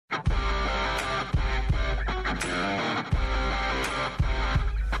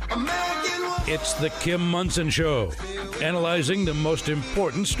It's the Kim Munson Show, analyzing the most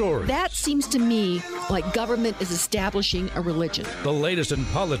important stories. That seems to me like government is establishing a religion. The latest in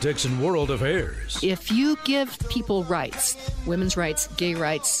politics and world affairs. If you give people rights, women's rights, gay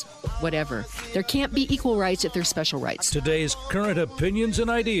rights, whatever, there can't be equal rights if there's special rights. Today's current opinions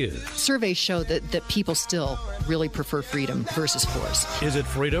and ideas. Surveys show that people still really prefer freedom versus force. Is it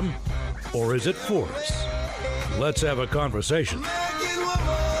freedom or is it force? Let's have a conversation.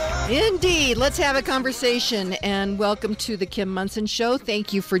 Indeed. Let's have a conversation, and welcome to the Kim Munson Show.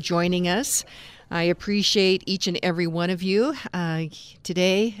 Thank you for joining us. I appreciate each and every one of you.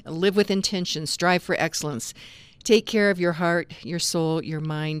 Today, live with intention, strive for excellence. Take care of your heart, your soul, your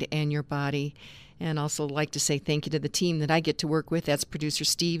mind, and your body. And also like to say thank you to the team that I get to work with. That's producer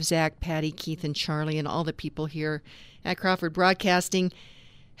Steve, Zach, Patty, Keith, and Charlie, and all the people here at Crawford Broadcasting.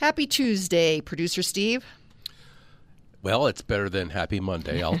 Happy Tuesday, producer Steve. Well, it's better than Happy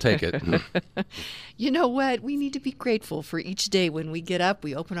Monday. I'll take it. You know what? We need to be grateful for each day when we get up,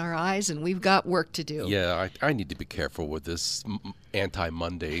 we open our eyes, and we've got work to do. Yeah, I need to be careful with this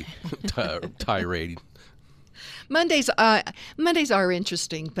anti-Monday tirade. Mondays are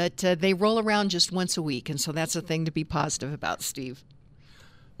interesting, but they roll around just once a week, and so that's a thing to be positive about, Steve.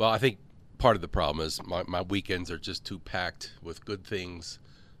 Well, I think part of the problem is my weekends are just too packed with good things.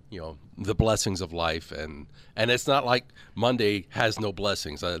 You know, the blessings of life, and it's not like Monday has no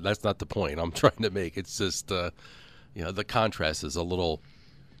blessings. That's not the point I'm trying to make. It's just, the contrast is a little,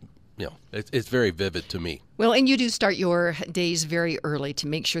 it's very vivid to me. Well, and you do start your days very early to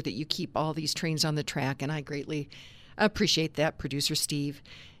make sure that you keep all these trains on the track, and I greatly appreciate that, producer Steve.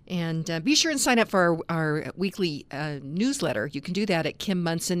 And be sure and sign up for our weekly newsletter. You can do that at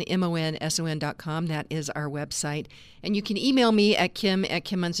KimMunson, MONSON.com. That is our website. And you can email me at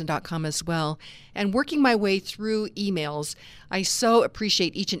kim@kimmunson.com as well. And working my way through emails, I so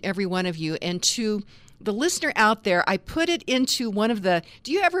appreciate each and every one of you. And to the listener out there, I put it into one of the,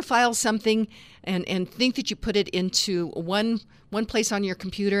 do you ever file something and think that you put it into one place on your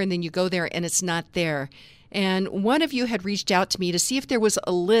computer and then you go there and it's not there? And one of you had reached out to me to see if there was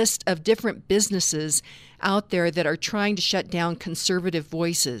a list of different businesses out there that are trying to shut down conservative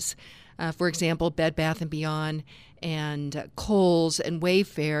voices. For example, Bed Bath & Beyond and Kohl's and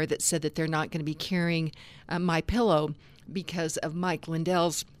Wayfair that said that they're not going to be carrying MyPillow because of Mike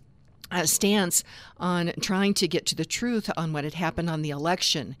Lindell's stance on trying to get to the truth on what had happened on the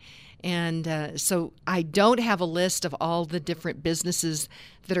election. And so I don't have a list of all the different businesses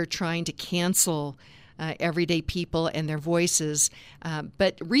that are trying to cancel everyday people and their voices,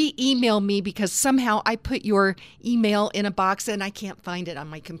 but re-email me because somehow I put your email in a box and I can't find it on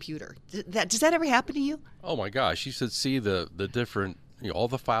my computer. Does that ever happen to you? Oh my gosh, you should see the different, all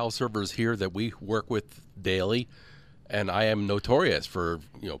the file servers here that we work with daily, and I am notorious for,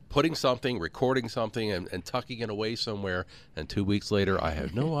 putting something, recording something, and tucking it away somewhere, and 2 weeks later I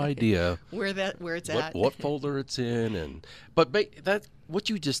have no idea where it's at, what folder it's in, but that. What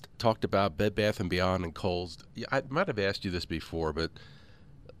you just talked about, Bed Bath & Beyond and Kohl's, I might have asked you this before, but,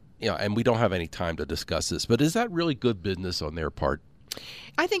 and we don't have any time to discuss this, but is that really good business on their part?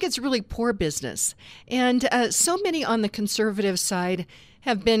 I think it's really poor business. And so many on the conservative side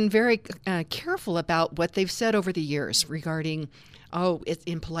have been very careful about what they've said over the years regarding, it's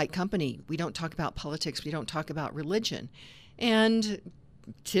in polite company. We don't talk about politics. We don't talk about religion. And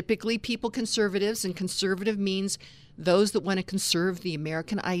typically conservatives, and conservative means those that want to conserve the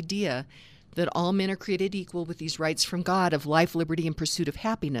American idea that all men are created equal with these rights from God of life, liberty, and pursuit of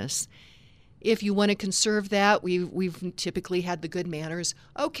happiness. If you want to conserve that, we've typically had the good manners.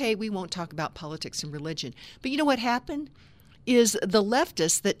 Okay, we won't talk about politics and religion. But you know what happened? Is the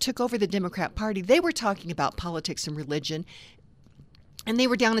leftists that took over the Democrat Party, they were talking about politics and religion. And they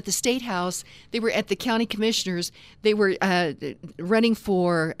were down at the State House. They were at the county commissioners. They were running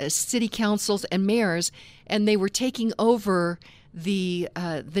for city councils and mayors, and they were taking over the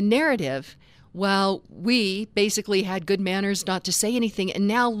narrative while we basically had good manners not to say anything. And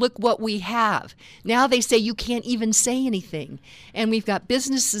now look what we have. Now they say you can't even say anything. And we've got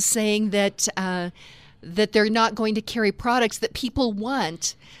businesses saying that they're not going to carry products that people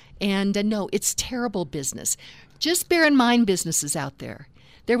want. And no, it's terrible business. Just bear in mind, businesses out there,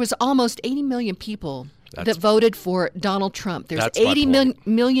 there was almost 80 million people that voted for Donald Trump. There's 80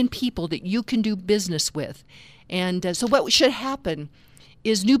 million people that you can do business with. And so what should happen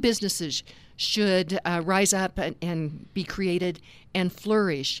is new businesses should rise up and be created and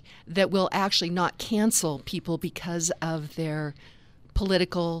flourish that will actually not cancel people because of their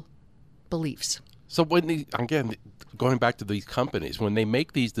political beliefs. So again, going back to these companies, when they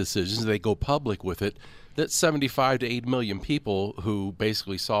make these decisions, they go public with it, that 75 to 8 million people who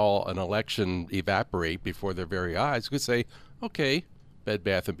basically saw an election evaporate before their very eyes could say, okay, Bed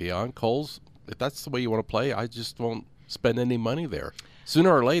Bath & Beyond, Kohl's, if that's the way you want to play, I just won't spend any money there.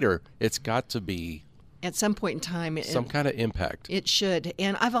 Sooner or later, it's got to be at some point in time, some kind of impact. It should.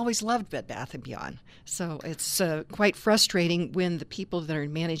 And I've always loved Bed Bath & Beyond. So it's quite frustrating when the people that are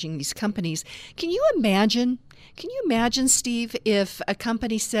managing these companies. Can you imagine, Steve, if a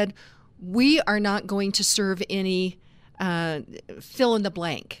company said, we are not going to serve any fill in the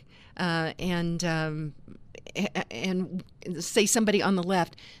blank and say somebody on the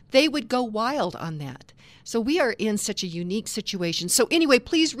left, they would go wild on that. So we are in such a unique situation. So anyway,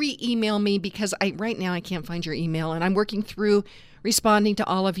 please re-email me because right now I can't find your email, and I'm working through responding to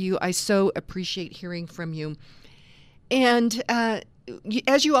all of you. I so appreciate hearing from you. And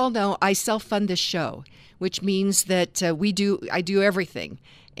as you all know, I self-fund this show, which means that I do everything.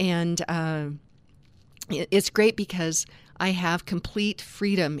 And it's great because I have complete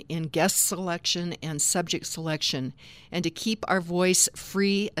freedom in guest selection and subject selection, and to keep our voice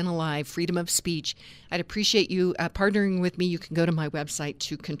free and alive, freedom of speech. I'd appreciate you partnering with me. You can go to my website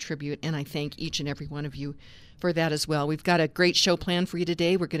to contribute, and I thank each and every one of you for that as well. We've got a great show planned for you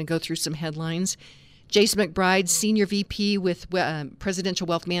today. We're going to go through some headlines. Jason McBride, Senior VP with Presidential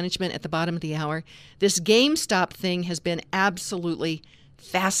Wealth Management at the bottom of the hour. This GameStop thing has been absolutely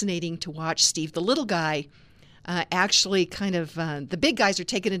fascinating to watch, Steve. The little guy actually the big guys are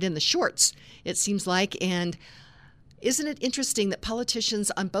taking it in the shorts, it seems like. And isn't it interesting that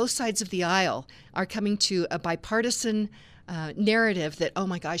politicians on both sides of the aisle are coming to a bipartisan narrative that, oh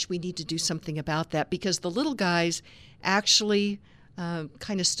my gosh, we need to do something about that, because the little guys actually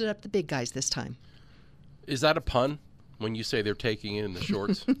kind of stood up the big guys this time. Is that a pun when you say they're taking it in the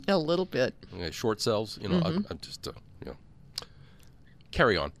shorts? A little bit. Short sells, I'm just,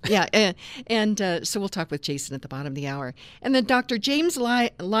 carry on. Yeah, and so we'll talk with Jason at the bottom of the hour. And then Dr. James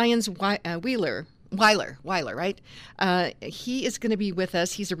Lyons-Weiler, right? He is going to be with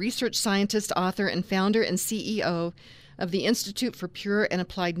us. He's a research scientist, author, and founder and CEO of the Institute for Pure and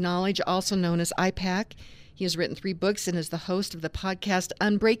Applied Knowledge, also known as IPAC. He has written 3 books and is the host of the podcast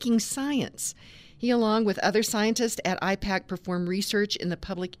Unbreaking Science. He, along with other scientists at IPAC, perform research in the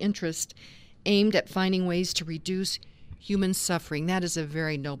public interest aimed at finding ways to reduce human suffering. That is a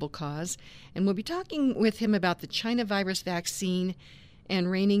very noble cause. And we'll be talking with him about the China virus vaccine and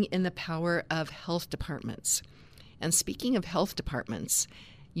reining in the power of health departments. And speaking of health departments,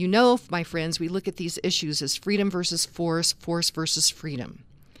 you know, my friends, we look at these issues as freedom versus force, force versus freedom.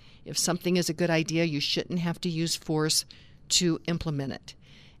 If something is a good idea, you shouldn't have to use force to implement it.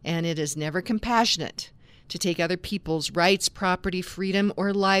 And it is never compassionate to take other people's rights, property, freedom,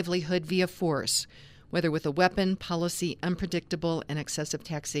 or livelihood via force, whether with a weapon, policy, unpredictable and excessive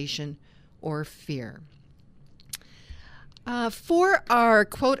taxation, or fear. For our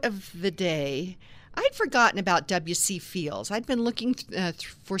quote of the day, I'd forgotten about W.C. Fields. I'd been looking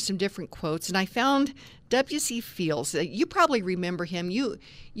for some different quotes, and I found W.C. Fields. You probably remember him. You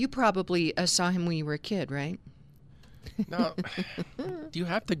probably saw him when you were a kid, right? No. Do you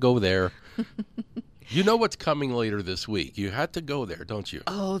have to go there? You know what's coming later this week. You had to go there, don't you?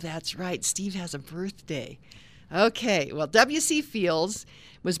 Oh, that's right. Steve has a birthday. Okay. Well, W.C. Fields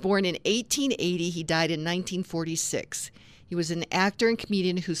was born in 1880. He died in 1946. He was an actor and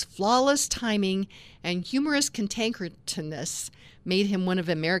comedian whose flawless timing and humorous cantankerousness made him one of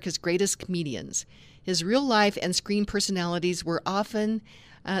America's greatest comedians. His real life and screen personalities were often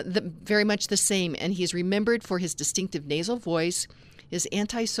very much the same, and he is remembered for his distinctive nasal voice, his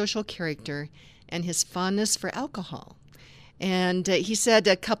antisocial character, and his fondness for alcohol. And he said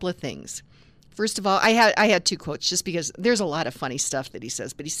a couple of things. First of all, I had 2 quotes just because there's a lot of funny stuff that he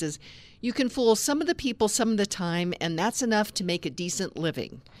says. But he says, you can fool some of the people some of the time, and that's enough to make a decent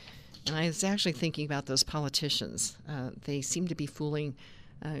living. And I was actually thinking about those politicians. They seem to be fooling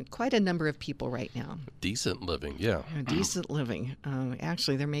quite a number of people right now. Decent living, yeah. Decent living.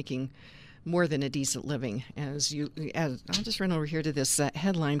 Actually, they're making more than a decent living. I'll just run over here to this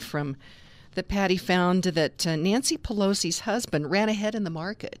headline from that Patty found that Nancy Pelosi's husband ran ahead in the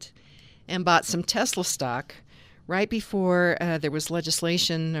market and bought some Tesla stock right before there was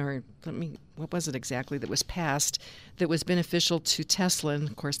legislation, or what was it exactly that was passed that was beneficial to Tesla, and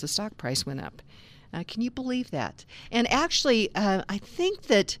of course the stock price went up. Can you believe that? And actually, I think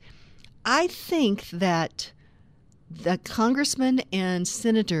that the congressmen and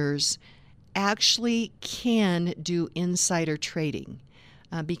senators actually can do insider trading.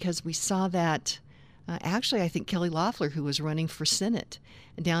 Because we saw that Actually, I think Kelly Loeffler, who was running for Senate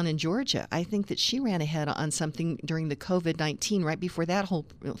down in Georgia, I think that she ran ahead on something during the COVID-19, right before that whole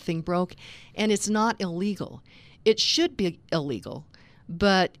thing broke. And it's not illegal. It should be illegal,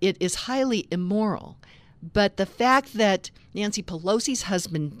 but it is highly immoral. But the fact that Nancy Pelosi's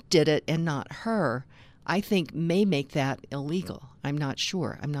husband did it and not her, I think may make that illegal. I'm not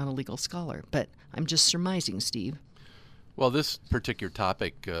sure. I'm not a legal scholar, but I'm just surmising, Steve. Well, this particular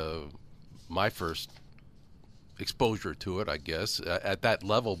topic, my first exposure to it, I guess, at that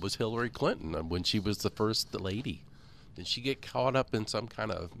level was Hillary Clinton when she was the first lady. Did she get caught up in some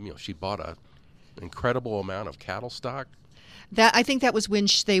kind of, she bought an incredible amount of cattle stock? I think that was when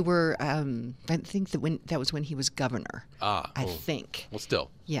they were. I think that was when he was governor. I think. Well,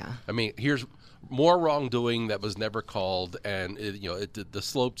 still. Yeah. I mean, here's more wrongdoing that was never called, and the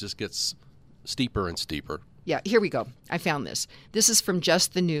slope just gets steeper and steeper. Yeah. Here we go. I found this. This is from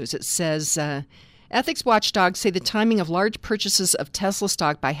Just the News. It says, ethics watchdogs say the timing of large purchases of Tesla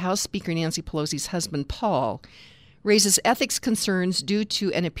stock by House Speaker Nancy Pelosi's husband Paul raises ethics concerns due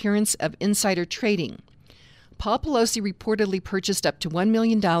to an appearance of insider trading. Paul Pelosi reportedly purchased up to $1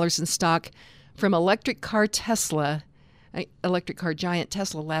 million in stock from electric car giant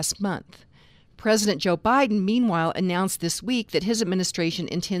Tesla last month. President Joe Biden, meanwhile, announced this week that his administration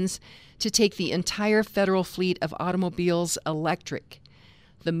intends to take the entire federal fleet of automobiles electric.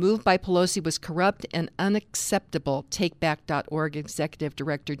 The move by Pelosi was corrupt and unacceptable, TakeBack.org Executive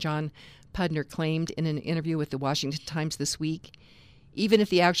Director John Pudner claimed in an interview with the Washington Times this week. Even if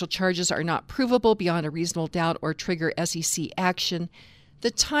the actual charges are not provable beyond a reasonable doubt or trigger SEC action,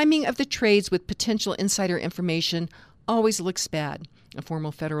 the timing of the trades with potential insider information always looks bad, a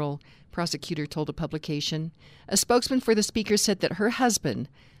former federal prosecutor told a publication. A spokesman for the speaker said that her husband,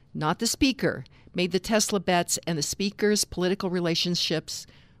 not the speaker, made the Tesla bets and the speaker's political relationships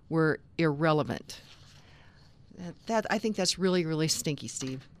were irrelevant. I think that's really, really stinky,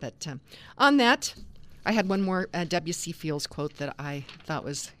 Steve. But on that, I had one more W.C. Fields quote that I thought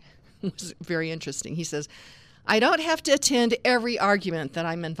was very interesting. He says, "I don't have to attend every argument that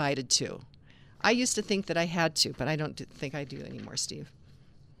I'm invited to." I used to think that I had to, but I don't think I do anymore, Steve.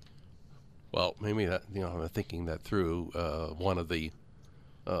 Well, maybe that, I'm thinking that through. One of the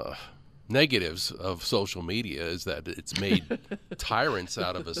negatives of social media is that it's made tyrants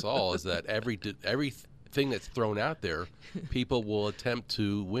out of us all, is that everything that's thrown out there, people will attempt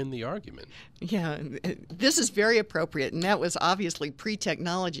to win the argument. Yeah, this is very appropriate, and that was obviously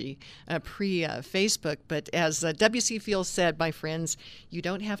pre-technology, pre-Facebook. But as W.C. Fields said, my friends, you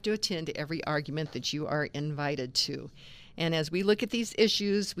don't have to attend every argument that you are invited to. And as we look at these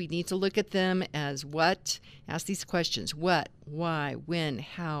issues, we need to look at them as what? Ask these questions. What, why, when,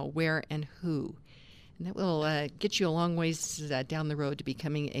 how, where, and who. And that will get you a long ways down the road to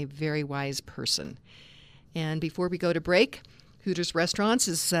becoming a very wise person. And before we go to break, Hooters Restaurants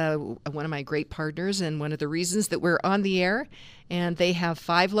is one of my great partners and one of the reasons that we're on the air. And they have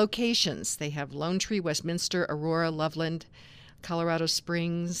 5 locations. They have Lone Tree, Westminster, Aurora, Loveland, Colorado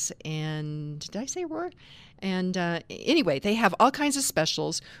Springs, and did I say Aurora? And anyway, they have all kinds of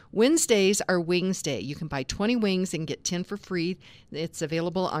specials. Wednesdays are Wings Day. You can buy 20 wings and get 10 for free. It's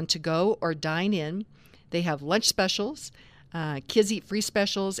available on to-go or dine-in. They have lunch specials, kids eat free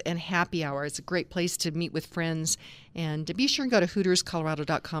specials, and happy hour. It's a great place to meet with friends. And be sure and go to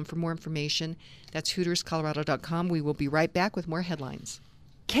HootersColorado.com for more information. That's HootersColorado.com. We will be right back with more headlines.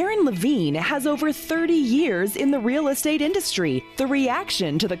 Karen Levine has over 30 years in the real estate industry. The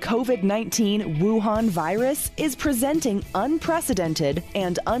reaction to the COVID-19 Wuhan virus is presenting unprecedented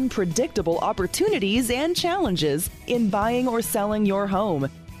and unpredictable opportunities and challenges in buying or selling your home.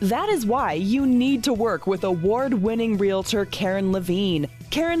 That is why you need to work with award-winning realtor Karen Levine.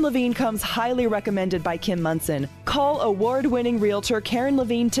 Karen Levine comes highly recommended by Kim Munson. Call award-winning realtor Karen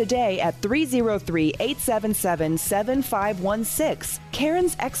Levine today at 303-877-7516.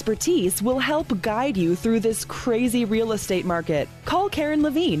 Karen's expertise will help guide you through this crazy real estate market. Call Karen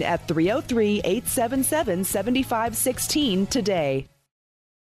Levine at 303-877-7516 today.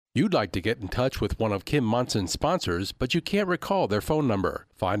 You'd like to get in touch with one of Kim Munson's sponsors, but you can't recall their phone number.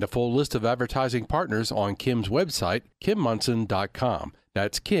 Find a full list of advertising partners on Kim's website, KimMunson.com.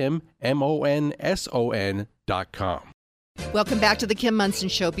 That's Kim, MONSON.com. Welcome back to the Kim Munson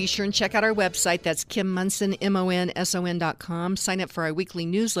Show. Be sure and check out our website. That's Kim Munson, MONSON.com. Sign up for our weekly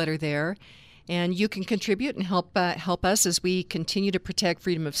newsletter there. And you can contribute and help us as we continue to protect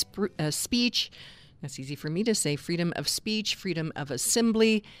freedom of speech. That's easy for me to say. Freedom of speech, freedom of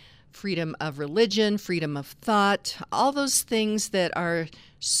assembly, freedom of religion, freedom of thought, all those things that are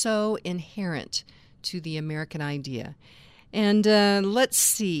so inherent to the American idea. And let's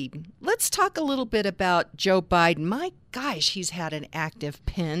see. Let's talk a little bit about Joe Biden. My gosh, he's had an active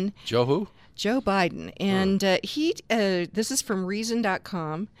pen. Joe who? Joe Biden. And this is from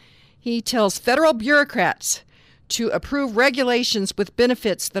Reason.com. He tells federal bureaucrats to approve regulations with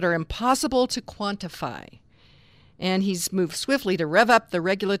benefits that are impossible to quantify. And he's moved swiftly to rev up the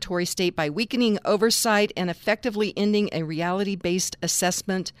regulatory state by weakening oversight and effectively ending a reality-based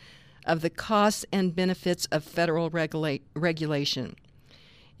assessment of the costs and benefits of federal regulation.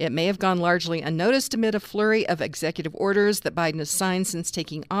 It may have gone largely unnoticed amid a flurry of executive orders that Biden has signed since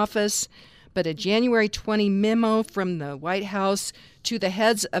taking office, but a January 20 memo from the White House to the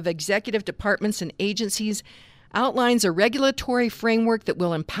heads of executive departments and agencies outlines a regulatory framework that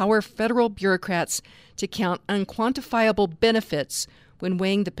will empower federal bureaucrats to count unquantifiable benefits when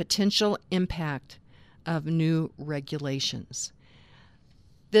weighing the potential impact of new regulations.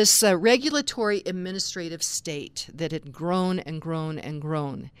 This regulatory administrative state that had grown and grown and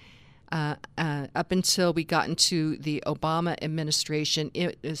grown up until we got into the Obama administration,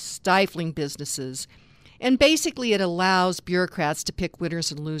 it is stifling businesses. And basically it allows bureaucrats to pick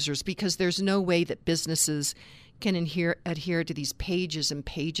winners and losers because there's no way that businesses can adhere to these pages and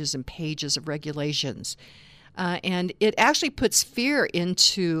pages and pages of regulations. And it actually puts fear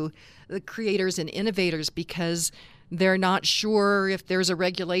into the creators and innovators because they're not sure if there's a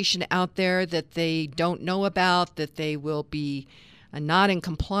regulation out there that they don't know about, that they will be not in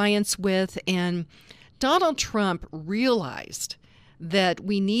compliance with. And Donald Trump realized that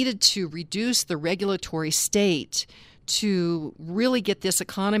we needed to reduce the regulatory state to really get this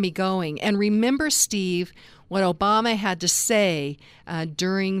economy going. And remember, Steve, what Obama had to say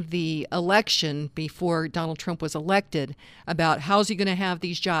during the election before Donald Trump was elected about how's he going to have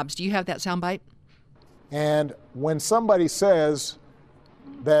these jobs. Do you have that soundbite? And when somebody says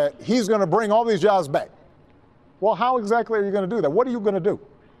that he's going to bring all these jobs back, well, how exactly are you going to do that? What are you going to do?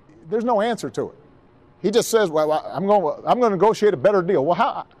 There's no answer to it. He just says, well, I'm going to negotiate a better deal.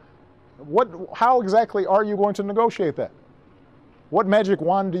 Well, how exactly are you going to negotiate that? What magic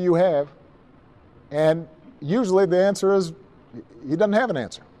wand do you have? And usually the answer is he doesn't have an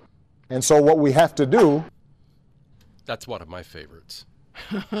answer. And so what we have to do... That's one of my favorites.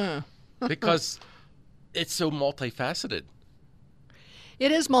 Because it's so multifaceted.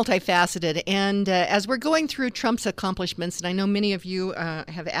 It is multifaceted. And as we're going through Trump's accomplishments, and I know many of you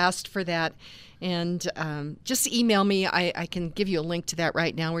have asked for that, and just email me. I can give you a link to that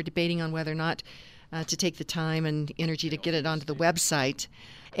right now. We're debating on whether or not to take the time and energy to get it onto the website.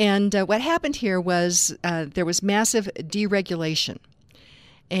 And what happened here was there was massive deregulation.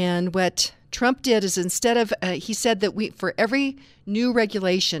 And what Trump did is instead of, he said that for every new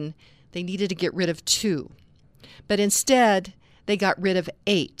regulation, they needed to get rid of 2. But instead, they got rid of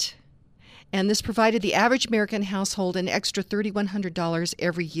 8. And this provided the average American household an extra $3,100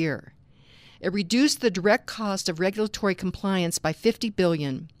 every year. It reduced the direct cost of regulatory compliance by $50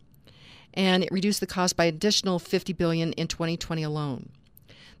 billion, and it reduced the cost by additional $50 billion in 2020 alone.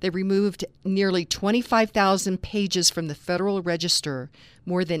 They removed nearly 25,000 pages from the Federal Register,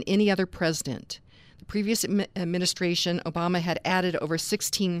 more than any other president. The previous administration, Obama, had added over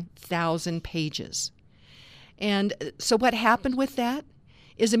 16,000 pages. And so what happened with that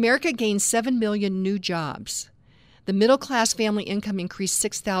is America gained 7 million new jobs. The middle-class family income increased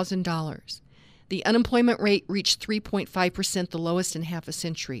 $6,000. The unemployment rate reached 3.5%, the lowest in half a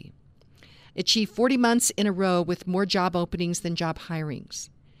century. Achieved 40 months in a row with more job openings than job hirings.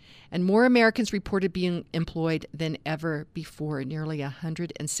 And more Americans reported being employed than ever before, nearly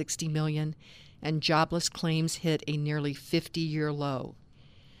 160 million, and jobless claims hit a nearly 50-year low.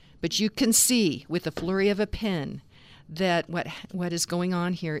 But you can see with the flurry of a pen that what is going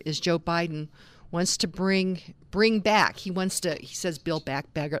on here is Joe Biden wants to bring back. He says build back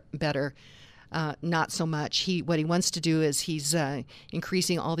better. Not so much. What he wants to do is he's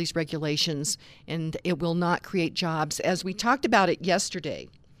increasing all these regulations, and it will not create jobs. As we talked about it yesterday,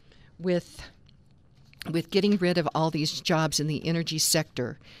 with getting rid of all these jobs in the energy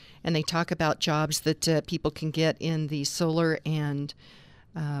sector, and they talk about jobs that people can get in the solar and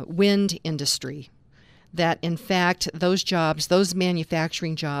wind industry, that in fact those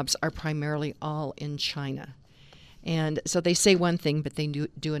manufacturing jobs are primarily all in China. And so they say one thing, but they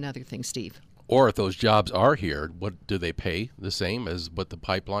do another thing, Steve. Or if those jobs are here, what do they pay? The same as what the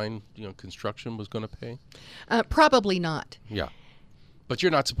pipeline, construction was going to pay? Probably not. Yeah. But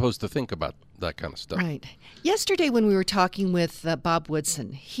you're not supposed to think about that kind of stuff. Right. Yesterday when we were talking with Bob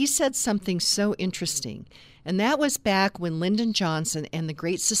Woodson, he said something so interesting. And that was back when Lyndon Johnson and the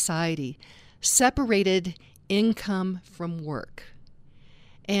Great Society separated income from work.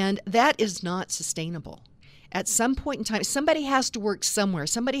 And that is not sustainable. at some point in time, somebody has to work somewhere.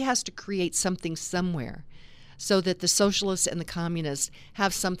 Somebody has to create something somewhere so that the socialists and the communists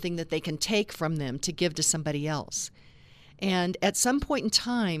have something that they can take from them to give to somebody else. And at some point in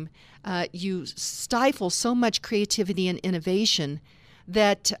time, you stifle so much creativity and innovation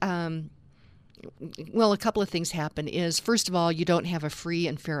that, well, a couple of things happen. Is, first of all, you don't have a free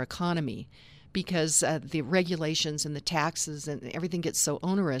and fair economy because the regulations and the taxes and everything gets so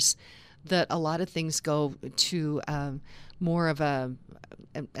onerous that a lot of things go to more of a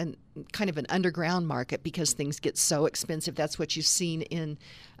kind of an underground market because things get so expensive. That's what you've seen in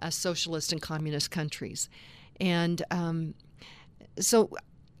socialist and communist countries. And so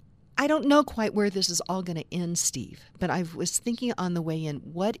I don't know quite where this is all going to end, Steve, but I was thinking on the way in,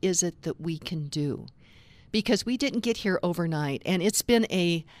 what is it that we can do? Because we didn't get here overnight, and it's been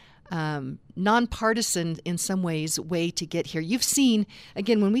a nonpartisan, in some ways, way to get here. You've seen,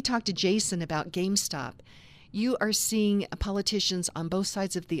 again, when we talked to Jason about GameStop, you are seeing politicians on both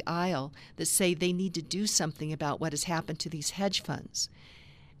sides of the aisle that say they need to do something about what has happened to these hedge funds.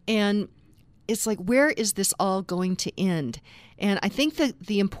 And it's like, where is this all going to end? And I think that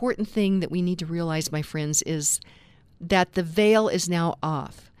the important thing that we need to realize, my friends, is that the veil is now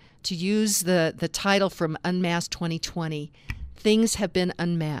off. To use the title from Unmasked 2020, things have been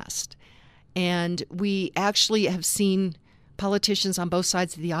unmasked. And we actually have seen politicians on both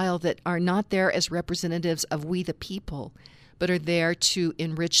sides of the aisle that are not there as representatives of we the people, but are there to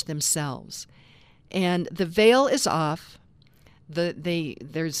enrich themselves. And the veil is off. We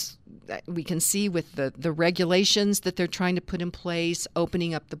can see with the regulations that they're trying to put in place,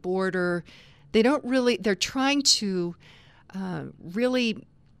 opening up the border. They're trying to really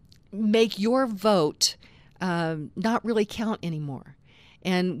make your vote not really count anymore.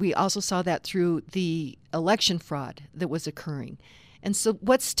 And we also saw that through the election fraud that was occurring. And so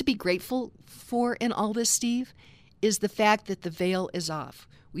what's to be grateful for in all this, Steve, is the fact that the veil is off.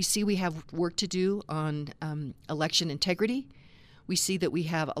 We see we have work to do on election integrity. We see that we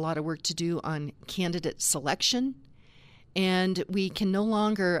have a lot of work to do on candidate selection. And we can no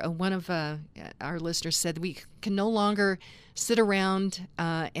longer, one of our listeners said, we can no longer sit around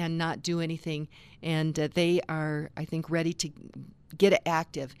and not do anything. And they are, I think, ready to get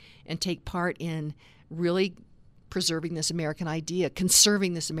active and take part in really preserving this American idea,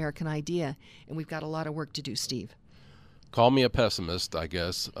 conserving this American idea. And we've got a lot of work to do, Steve. Call me a pessimist, I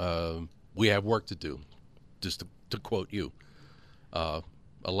guess. We have work to do, just to quote you.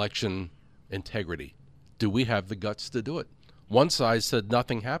 Election integrity. Do we have the guts to do it? One side said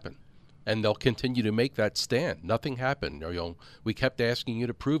nothing happened, and they'll continue to make that stand. Nothing happened. We kept asking you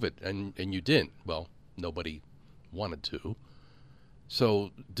to prove it, and you didn't. Well, nobody wanted to.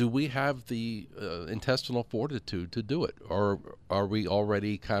 So do we have the intestinal fortitude to do it, or are we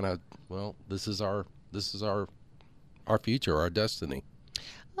already kind of, well, this is our future, our destiny?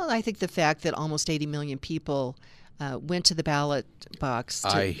 Well, I think the fact that almost 80 million people went to the ballot box.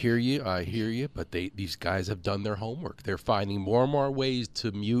 I hear you, but these guys have done their homework. They're finding more and more ways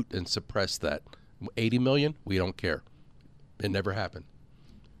to mute and suppress that. 80 million, we don't care. It never happened.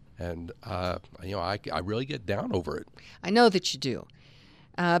 And, I really get down over it. I know that you do.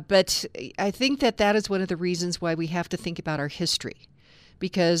 But I think that is one of the reasons why we have to think about our history,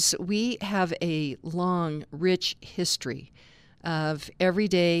 because we have a long, rich history of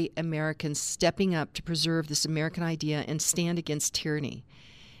everyday Americans stepping up to preserve this American idea and stand against tyranny.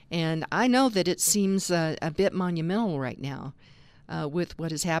 And I know that it seems a bit monumental right now with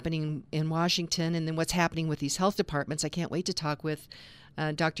what is happening in Washington and then what's happening with these health departments. I can't wait to talk with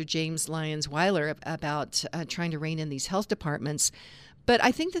Dr. James Lyons-Weiler about trying to rein in these health departments. But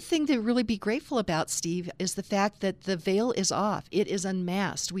I think the thing to really be grateful about, Steve, is the fact that the veil is off. It is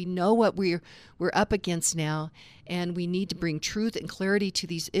unmasked. We know what we're up against now, and we need to bring truth and clarity to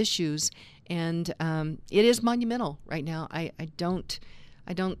these issues. And it is monumental right now. I don't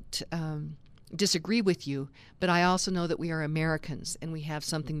disagree with you, but I also know that we are Americans, and we have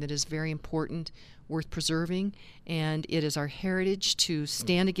something that is very important, worth preserving, and it is our heritage to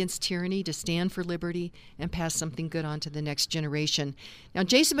stand against tyranny, to stand for liberty, and pass something good on to the next generation. Now,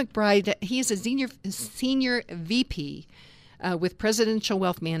 Jason McBride, he is a senior VP with Presidential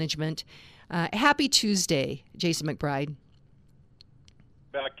Wealth Management. Happy Tuesday, Jason McBride.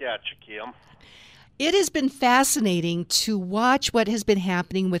 Back at you, Kim. It has been fascinating to watch what has been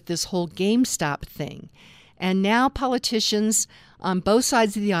happening with this whole GameStop thing. And now politicians on both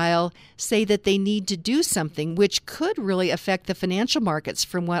sides of the aisle say that they need to do something, which could really affect the financial markets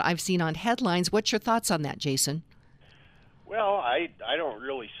from what I've seen on headlines. What's your thoughts on that, Jason? Well, I don't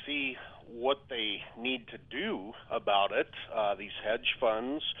really see what they need to do about it. These hedge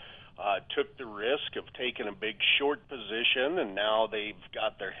funds took the risk of taking a big short position, and now they've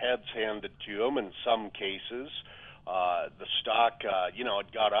got their heads handed to them in some cases. The stock,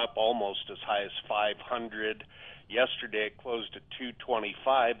 it got up almost as high as 500. Yesterday it closed at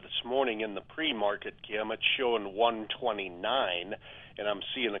 225. This morning in the pre-market, Kim, it's showing 129, and I'm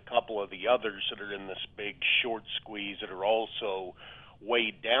seeing a couple of the others that are in this big short squeeze that are also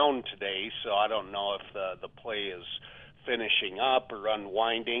way down today, so I don't know if the play is finishing up or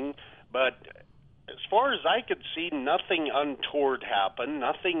unwinding. But as far as I could see, nothing untoward happened.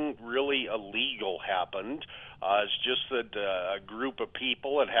 Nothing really illegal happened. It's just that a group of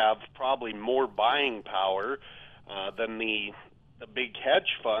people that have probably more buying power than the big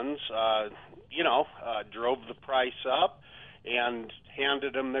hedge funds, drove the price up and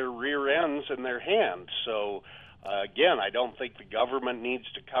handed them their rear ends in their hand. So, again, I don't think the government needs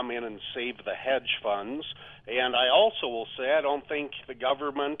to come in and save the hedge funds. And I also will say I don't think the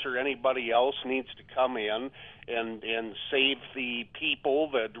government or anybody else needs to come in and save the people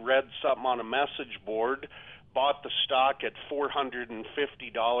that read something on a message board, bought the stock at $450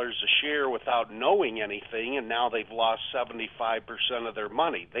 a share without knowing anything, and now they've lost 75% of their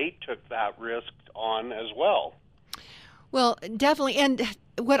money. They took that risk on as well. Well, definitely. And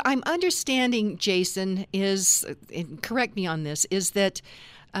what I'm understanding, Jason, is, and correct me on this, is that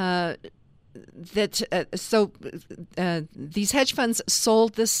these hedge funds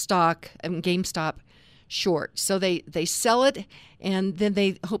sold this stock, GameStop, short. So they sell it, and then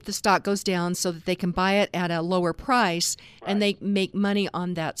they hope the stock goes down so that they can buy it at a lower price, right, and they make money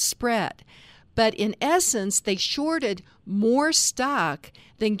on that spread. But in essence, they shorted more stock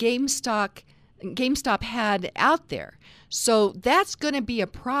than GameStop had out there. So that's going to be a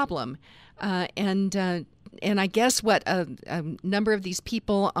problem. And I guess what a number of these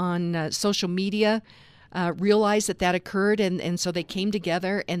people on social media realized that occurred, and so they came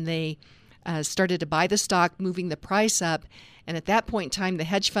together and they started to buy the stock, moving the price up. And at that point in time, the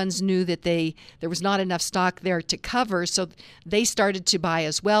hedge funds knew that there was not enough stock there to cover, so they started to buy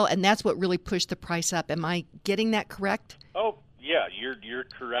as well, and that's what really pushed the price up. Am I getting that correct? Oh, yeah, you're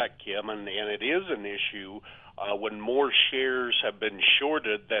correct, Kim, and it is an issue when more shares have been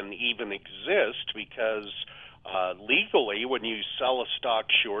shorted than even exist, because legally, when you sell a stock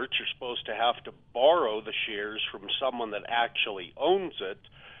short, you're supposed to have to borrow the shares from someone that actually owns it.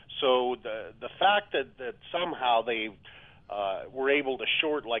 So the fact that somehow they were able to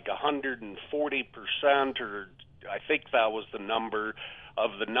short like 140%, or I think that was the number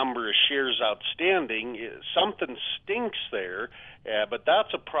of shares outstanding, something stinks there. But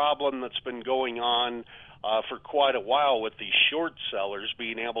that's a problem that's been going on for quite a while with these short sellers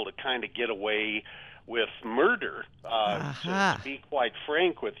being able to kind of get away with murder. To be quite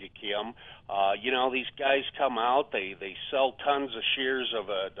frank with you, Kim, these guys come out, they sell tons of shares of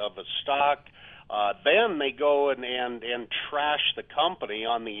a stock, then they go and trash the company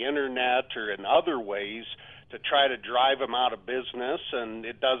on the internet or in other ways to try to drive them out of business, and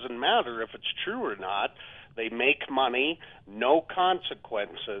it doesn't matter if it's true or not. They make money, no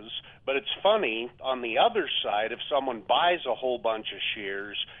consequences. But it's funny, on the other side, if someone buys a whole bunch of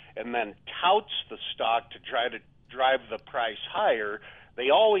shares and then touts the stock to try to drive the price higher,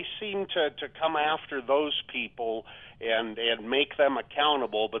 they always seem to come after those people and make them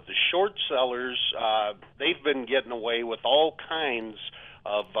accountable. But the short sellers, they've been getting away with all kinds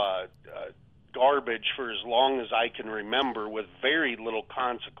of garbage for as long as I can remember, with very little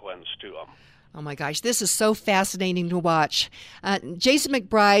consequence to them. Oh my gosh, this is so fascinating to watch. Jason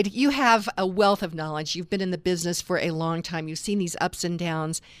McBride, you have a wealth of knowledge. You've been in the business for a long time. You've seen these ups and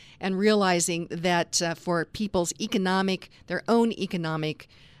downs, and realizing that for people's their own economic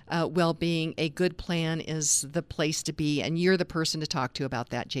well-being, a good plan is the place to be, and you're the person to talk to about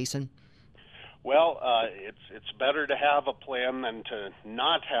that, Jason. Well, it's better to have a plan than to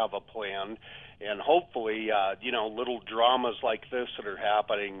not have a plan, and hopefully, little dramas like this that are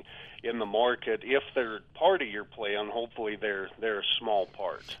happening in the market, if they're part of your plan, hopefully they're a small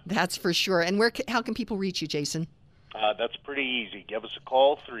part. That's for sure. And how can people reach you, Jason? That's pretty easy. Give us a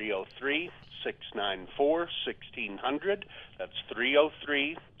call, 303-694-1600. That's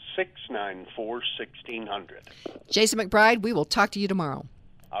 303-694-1600. Jason McBride, we will talk to you tomorrow.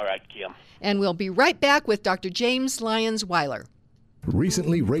 All right, Kim. And we'll be right back with Dr. James Lyons-Weiler.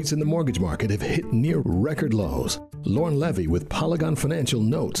 Recently, rates in the mortgage market have hit near record lows. Lauren Levy with Polygon Financial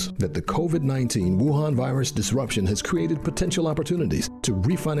notes that the COVID-19 Wuhan virus disruption has created potential opportunities to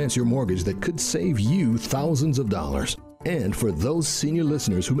refinance your mortgage that could save you thousands of dollars. And for those senior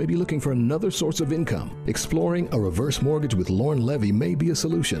listeners who may be looking for another source of income, exploring a reverse mortgage with Lauren Levy may be a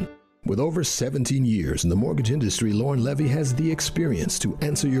solution. With over 17 years in the mortgage industry, Lauren Levy has the experience to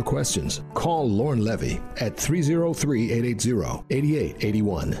answer your questions. Call Lauren Levy at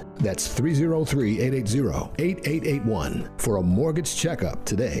 303-880-8881. That's 303-880-8881 for a mortgage checkup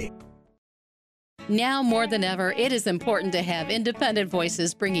today. Now more than ever, it is important to have independent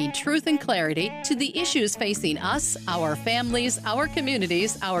voices bringing truth and clarity to the issues facing us, our families, our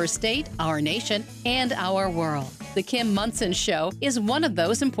communities, our state, our nation, and our world. The Kim Monson Show is one of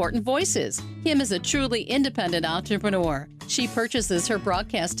those important voices. Kim is a truly independent entrepreneur. She purchases her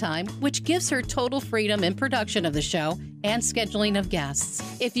broadcast time, which gives her total freedom in production of the show and scheduling of guests.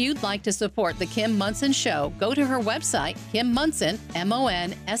 If you'd like to support The Kim Monson Show, go to her website, KimMonson,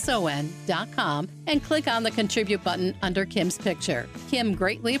 MONSON.com, and click on the Contribute button under Kim's picture. Kim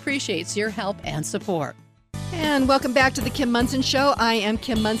greatly appreciates your help and support. And welcome back to the Kim Monson Show. I am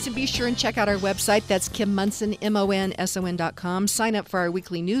Kim Monson. Be sure and check out our website. That's KimMonson, MONSON.com. Sign up for our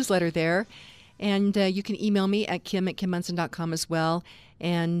weekly newsletter there. And you can email me at kim@kimmonson.com as well.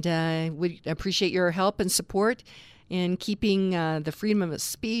 And we appreciate your help and support in keeping the freedom of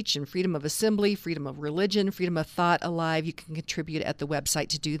speech and freedom of assembly, freedom of religion, freedom of thought alive. You can contribute at the website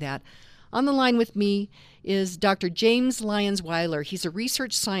to do that. On the line with me is Dr. James Lyons-Weiler. He's a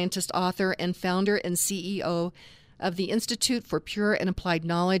research scientist, author, and founder and CEO of the Institute for Pure and Applied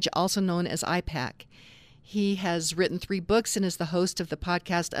Knowledge, also known as IPAC. He has written 3 books and is the host of the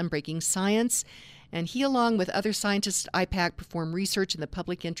podcast Unbreaking Science. And he, along with other scientists at IPAC, perform research in the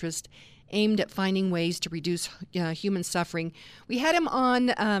public interest aimed at finding ways to reduce human suffering. We had him on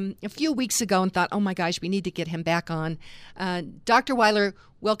a few weeks ago and thought, oh my gosh, we need to get him back on. Dr. Weiler,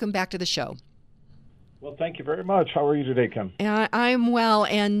 welcome back to the show. Well, thank you very much. How are you today, Kim? I'm well,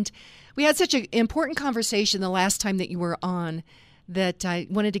 and we had such an important conversation the last time that you were on that I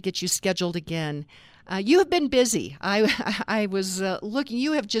wanted to get you scheduled again. You have been busy. I was looking.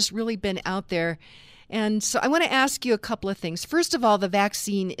 You have just really been out there. And so I want to ask you a couple of things. First of all, the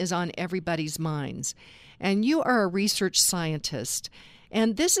vaccine is on everybody's minds. And you are a research scientist.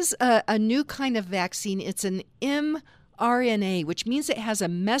 And this is a new kind of vaccine. It's an mRNA, which means it has a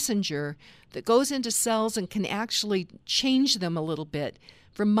messenger that goes into cells and can actually change them a little bit,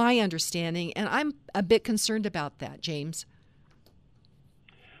 from my understanding. And I'm a bit concerned about that, James.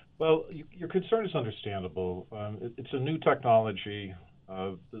 Well, your concern is understandable. It's a new technology.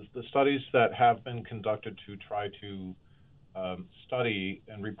 The studies that have been conducted to try to study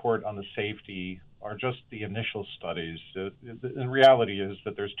and report on the safety are just the initial studies. In reality is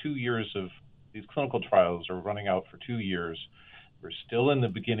that there's 2 years of these clinical trials are running out for 2 years. We're still in the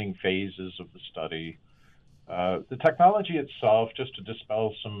beginning phases of the study. The technology itself, just to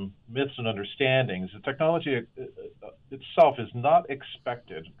dispel some myths and understandings, the technology itself is not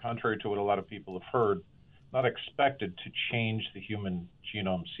expected, contrary to what a lot of people have heard, not expected to change the human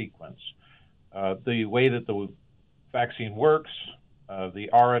genome sequence. The way that the vaccine works, the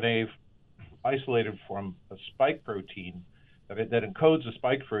RNA isolated from a spike protein that encodes a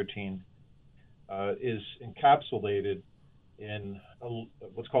spike protein is encapsulated in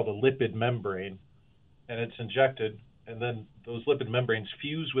what's called a lipid membrane, and it's injected, and then those lipid membranes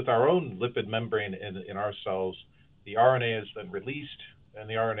fuse with our own lipid membrane in our cells. The RNA is then released, and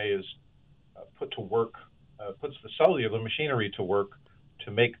the RNA is put to work, puts the cellular machinery to work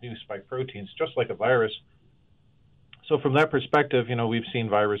to make new spike proteins, just like a virus. So from that perspective, we've seen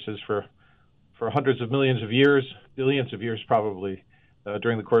viruses for hundreds of millions of years, billions of years probably,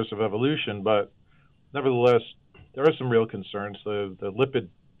 during the course of evolution. But nevertheless, there are some real concerns. The lipid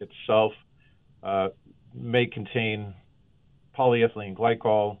itself may contain polyethylene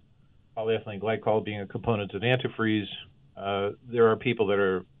glycol, being a component of antifreeze. There are people that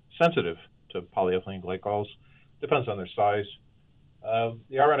are sensitive to polyethylene glycols, depends on their size.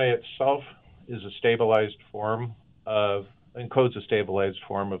 The RNA itself is a stabilized form encodes a stabilized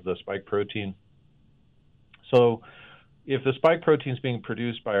form of the spike protein. So if the spike protein is being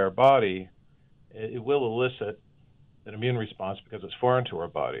produced by our body, it will elicit an immune response because it's foreign to our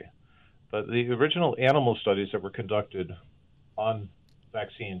body. But the original animal studies that were conducted on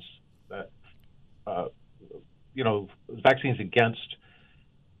vaccines vaccines against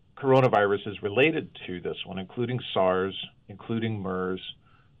coronaviruses related to this one, including SARS, including MERS,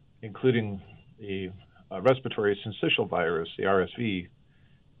 including the respiratory syncytial virus, the RSV,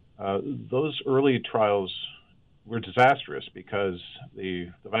 those early trials were disastrous because the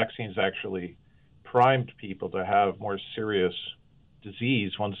vaccines actually primed people to have more serious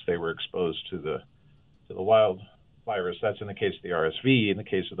disease once they were exposed to the wild virus. That's in the case of the RSV. In the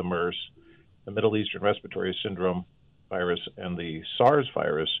case of the MERS, the Middle Eastern Respiratory Syndrome virus, and the SARS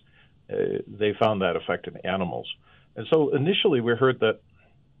virus, they found that affected animals. And so initially we heard that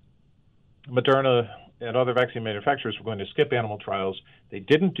Moderna and other vaccine manufacturers were going to skip animal trials. They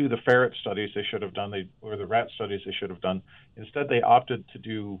didn't do the ferret studies they should have done, or the rat studies they should have done. Instead, they opted to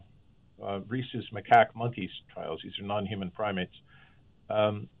do rhesus macaque monkey trials. These are non-human primates.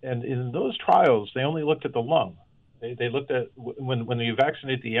 And in those trials, they only looked at the lung. They looked at, when you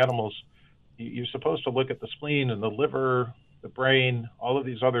vaccinate the animals, you're supposed to look at the spleen and the liver, the brain, all of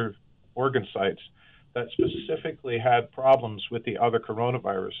these other organ sites that specifically had problems with the other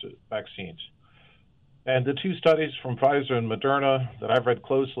coronavirus vaccines. And the two studies from Pfizer and Moderna that I've read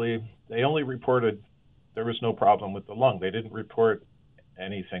closely, they only reported there was no problem with the lung. They didn't report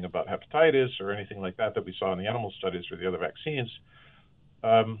anything about hepatitis or anything like that we saw in the animal studies or the other vaccines.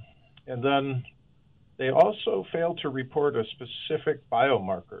 And then they also failed to report a specific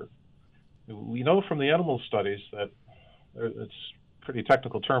biomarker. We know from the animal studies that it's a pretty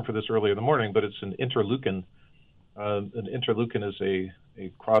technical term for this early in the morning, but it's an interleukin. An interleukin is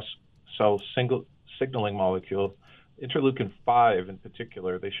a cross-cell signaling molecule. Interleukin-5 in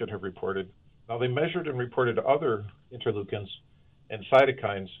particular, they should have reported. Now, they measured and reported other interleukins and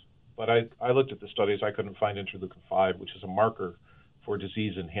cytokines, but I looked at the studies. I couldn't find interleukin-5, which is a marker for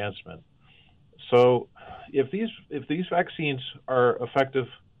disease enhancement. So if these vaccines are effective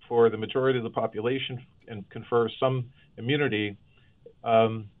for the majority of the population and confer some immunity,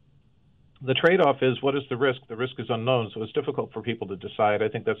 the trade-off is, what is the risk? The risk is unknown, so it's difficult for people to decide. I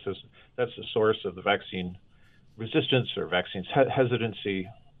think that's the source of the vaccine resistance or vaccine hesitancy.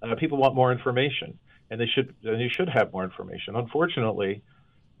 People want more information, and they should have more information. Unfortunately,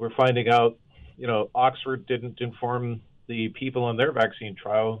 we're finding out, Oxford didn't inform the people in their vaccine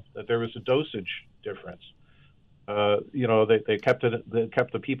trial that there was a dosage difference. They kept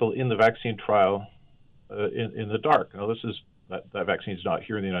the people in the vaccine trial in the dark. Now, that vaccine is not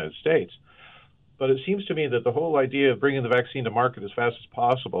here in the United States, but it seems to me that the whole idea of bringing the vaccine to market as fast as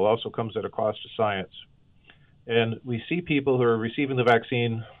possible also comes at a cost to science. And we see people who are receiving the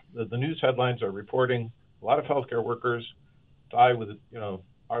vaccine. The news headlines are reporting a lot of healthcare workers die with, a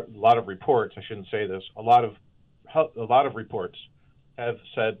lot of reports. I shouldn't say this. A lot of reports have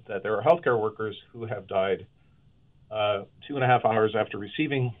said that there are healthcare workers who have died 2.5 hours after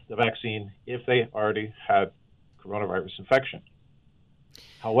receiving the vaccine if they already had coronavirus infection.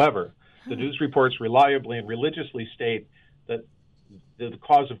 However, the news reports reliably and religiously state that the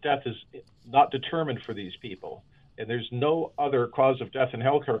cause of death is not determined for these people. And there's no other cause of death in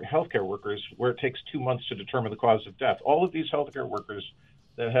healthcare workers where it takes 2 months to determine the cause of death. All of these healthcare workers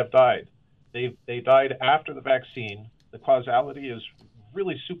that have died, they died after the vaccine. The causality is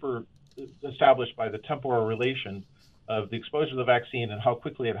really super established by the temporal relation of the exposure to the vaccine and how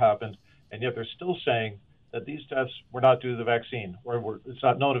quickly it happened. And yet they're still saying that these deaths were not due to the vaccine, or it's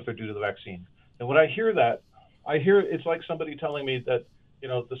not known if they're due to the vaccine. And when I hear that, it's like somebody telling me that,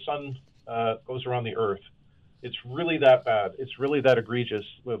 the sun goes around the earth. It's really that bad. It's really that egregious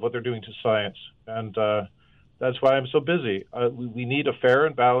with what they're doing to science. And that's why I'm so busy. We need a fair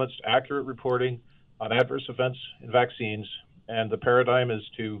and balanced, accurate reporting on adverse events in vaccines. And the paradigm is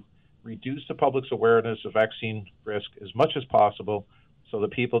to reduce the public's awareness of vaccine risk as much as possible so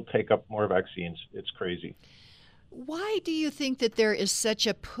that people take up more vaccines. It's crazy. Why do you think that there is such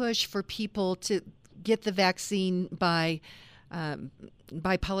a push for people to get the vaccine by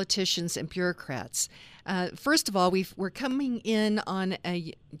politicians and bureaucrats? First of all, we're coming in on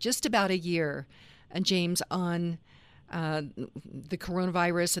just about a year, James, on the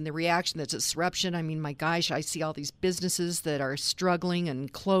coronavirus and the reaction, the disruption. I mean, my gosh, I see all these businesses that are struggling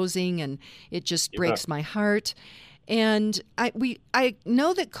and closing, and it just breaks my heart. And I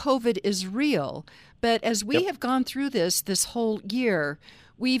know that COVID is real, but as we have gone through this whole year,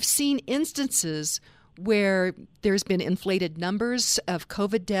 we've seen instances where there's been inflated numbers of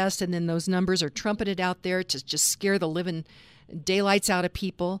COVID deaths, and then those numbers are trumpeted out there to just scare the living daylights out of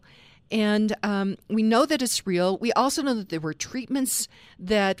people. And we know that it's real. We also know that there were treatments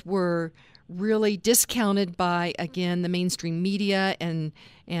that were really discounted by, again, the mainstream media and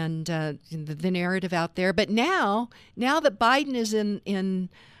the narrative out there. But now that Biden is in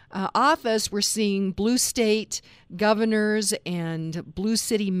office, we're seeing blue state governors and blue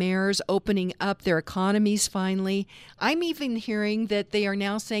city mayors opening up their economies finally. I'm even hearing that they are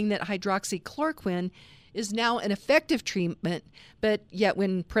now saying that hydroxychloroquine is now an effective treatment, but yet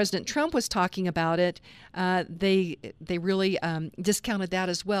when President Trump was talking about it, they really discounted that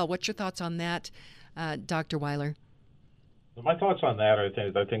as well. What's your thoughts on that, Dr. Weiler? My thoughts on that are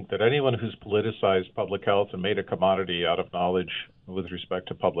I think that anyone who's politicized public health and made a commodity out of knowledge with respect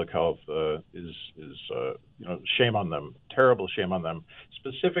to public health is shame on them, terrible shame on them.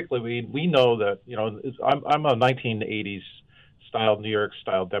 Specifically, we know that I'm a 1980s New York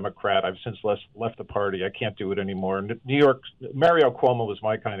style Democrat. I've since left the party. I can't do it anymore. New York, Mario Cuomo was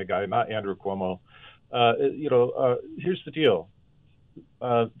my kind of guy, not Andrew Cuomo. Here's the deal.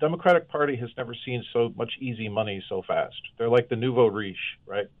 Democratic Party has never seen so much easy money so fast. They're like the nouveau riche,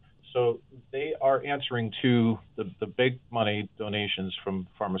 right? So they are answering to the big money donations from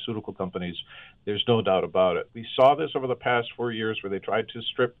pharmaceutical companies. There's no doubt about it. We saw this over the past 4 years where they tried to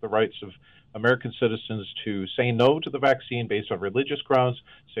strip the rights of American citizens to say no to the vaccine based on religious grounds,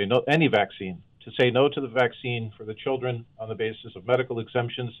 say no any vaccine, to say no to the vaccine for the children on the basis of medical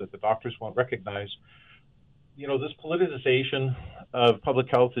exemptions that the doctors won't recognize. This politicization of public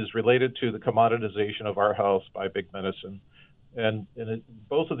health is related to the commoditization of our health by big medicine. And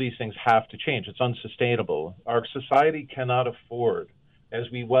both of these things have to change. It's unsustainable. Our society cannot afford,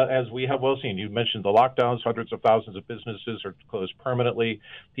 as we have well seen. You mentioned the lockdowns. Hundreds of thousands of businesses are closed permanently.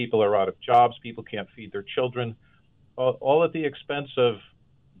 People are out of jobs. People can't feed their children. All at the expense of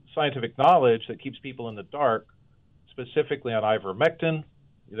scientific knowledge that keeps people in the dark, specifically on ivermectin.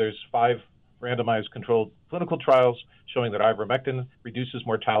 There's 5 randomized controlled clinical trials showing that ivermectin reduces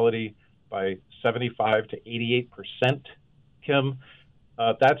mortality by 75 to 88%. Kim,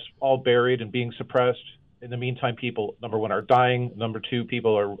 that's all buried and being suppressed. In the meantime, people, number one, are dying. Number two,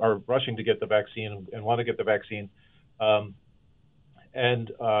 people are rushing to get the vaccine and want to get the vaccine. We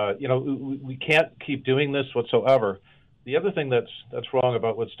can't keep doing this whatsoever. The other thing that's wrong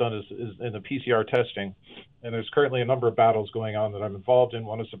about what's done is in the PCR testing, and there's currently a number of battles going on that I'm involved in.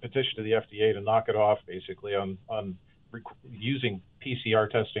 One is a petition to the FDA to knock it off, basically, on using PCR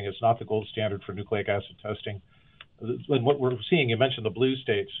testing. It's not the gold standard for nucleic acid testing. And what we're seeing, you mentioned the blue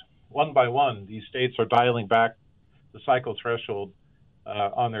states. One by one, these states are dialing back the cycle threshold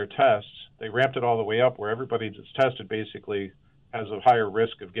on their tests. They ramped it all the way up where everybody that's tested basically has a higher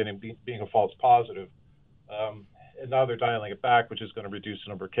risk of being a false positive. And now they're dialing it back, which is going to reduce the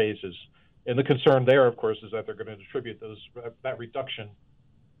number of cases. And the concern there, of course, is that they're going to attribute that reduction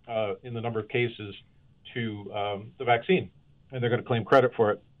in the number of cases to the vaccine, and they're going to claim credit for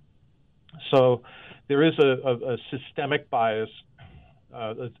it. So there is a systemic bias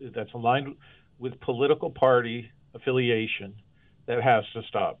that's aligned with political party affiliation that has to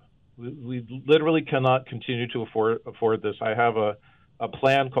stop. We literally cannot continue to afford this. I have a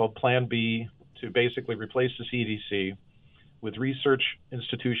plan called Plan B to basically replace the CDC with research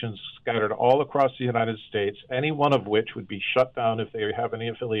institutions scattered all across the United States, any one of which would be shut down if they have any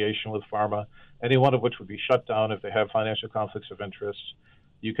affiliation with pharma, any one of which would be shut down if they have financial conflicts of interest.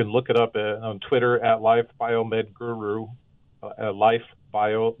 You can look it up on Twitter at LifeBiomedGuru, and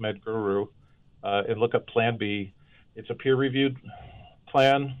look up Plan B. It's a peer-reviewed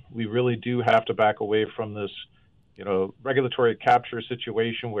plan. We really do have to back away from this, regulatory capture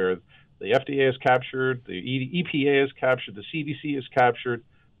situation where the FDA is captured, the EPA is captured, the CDC is captured.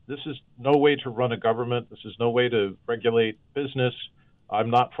 This is no way to run a government. This is no way to regulate business.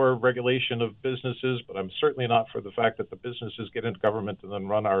 I'm not for regulation of businesses, but I'm certainly not for the fact that the businesses get into government and then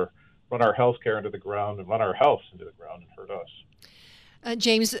run our health care into the ground and run our health into the ground and hurt us.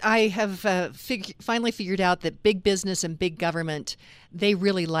 James, I have finally figured out that big business and big government, they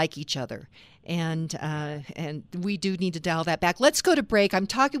really like each other. And we do need to dial that back. Let's go to break. I'm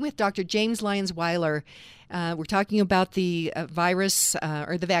talking with Dr. James Lyons-Weiler. We're talking about the virus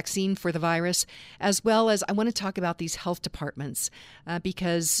or the vaccine for the virus, as well as I want to talk about these health departments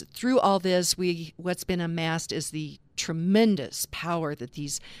because through all this, what's been amassed is the tremendous power that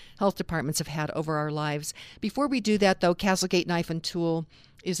these health departments have had over our lives. Before we do that, though, Castlegate Knife and Tool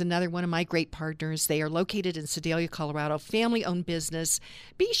is another one of my great partners. They are located in Sedalia, Colorado, family-owned business.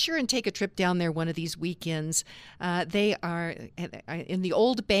 Be sure and take a trip down there one of these weekends. They are in the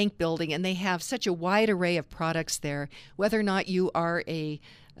old bank building, and they have such a wide array of products there. Whether or not you are a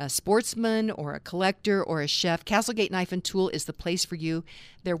sportsman or a collector or a chef, Castlegate Knife and Tool is the place for you.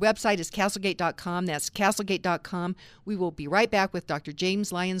 Their website is castlegate.com. That's castlegate.com. We will be right back with Dr.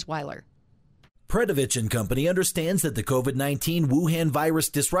 James Lyons-Weiler. Predovich & Company understands that the COVID-19 Wuhan virus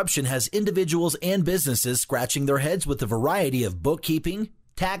disruption has individuals and businesses scratching their heads with a variety of bookkeeping,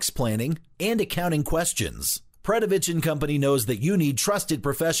 tax planning, and accounting questions. Predovich & Company knows that you need trusted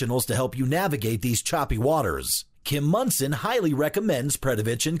professionals to help you navigate these choppy waters. Kim Munson highly recommends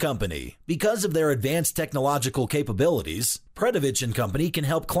Predovich & Company. Because of their advanced technological capabilities, Predovich & Company can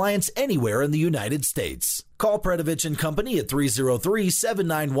help clients anywhere in the United States. Call Predovich & Company at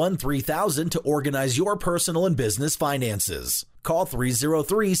 303-791-3000 to organize your personal and business finances. Call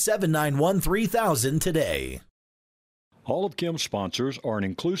 303-791-3000 today. All of Kim's sponsors are an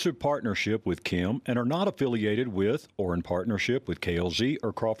inclusive partnership with Kim and are not affiliated with or in partnership with KLZ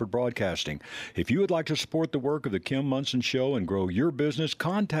or Crawford Broadcasting. If you would like to support the work of the Kim Monson Show and grow your business,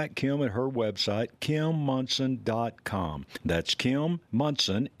 contact Kim at her website, kimmonson.com. That's Kim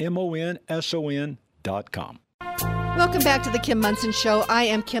Monson, MONSON.com. Welcome back to the Kim Monson Show. I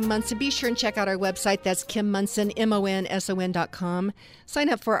am Kim Monson. Be sure and check out our website. That's Kim Monson, MONSON.com. Sign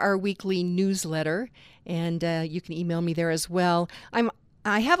up for our weekly newsletter, and you can email me there as well.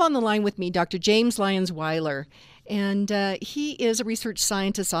 I have on the line with me Dr. James Lyons-Weiler, and he is a research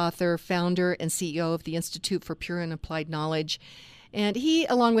scientist, author, founder, and CEO of the Institute for Pure and Applied Knowledge. And he,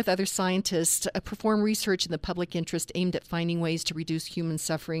 along with other scientists, perform research in the public interest aimed at finding ways to reduce human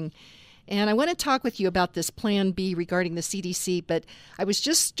suffering. And I want to talk with you about this Plan B regarding the CDC, but I was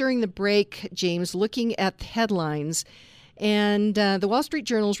just during the break, James, looking at the headlines, and the Wall Street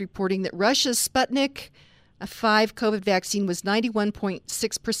Journal is reporting that Russia's Sputnik 5 COVID vaccine was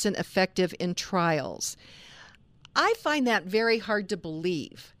 91.6% effective in trials. I find that very hard to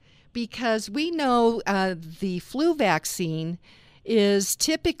believe because we know the flu vaccine is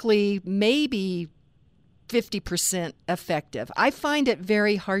typically maybe 50% effective. I find it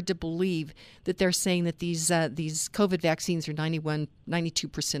very hard to believe that they're saying that these COVID vaccines are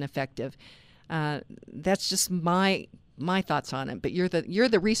 92% effective. That's just my thoughts on it. But you're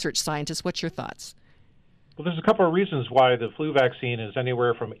the research scientist. What's your thoughts? Well, there's a couple of reasons why the flu vaccine is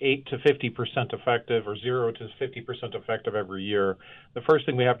anywhere from 8 to 50% effective, or 0 to 50% effective every year. The first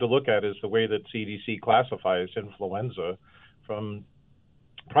thing we have to look at is the way that CDC classifies influenza. From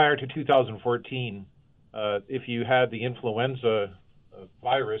prior to 2014. If you had the influenza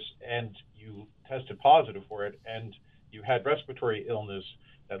virus and you tested positive for it and you had respiratory illness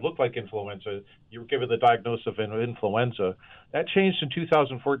that looked like influenza, you were given the diagnosis of influenza. That changed in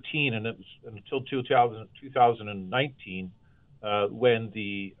 2014, and it was until 2019 when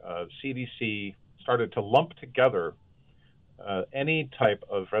the CDC started to lump together any type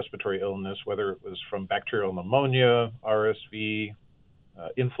of respiratory illness, whether it was from bacterial pneumonia, RSV,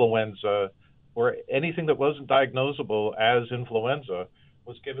 influenza, or anything that wasn't diagnosable as influenza,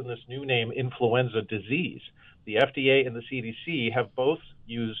 was given this new name, influenza disease. The FDA and the CDC have both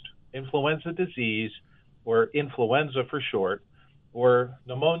used influenza disease, or influenza for short, or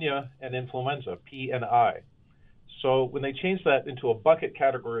pneumonia and influenza, P&I. So when they changed that into a bucket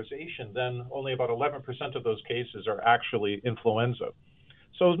categorization, then only about 11% of those cases are actually influenza.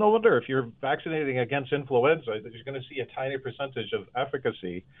 So it's no wonder if you're vaccinating against influenza that you're going to see a tiny percentage of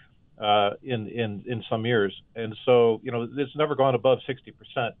efficacy in some years. And so, it's never gone above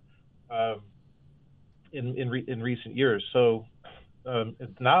 60% in recent years. So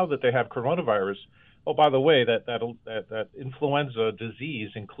now that they have coronavirus, oh, by the way, that influenza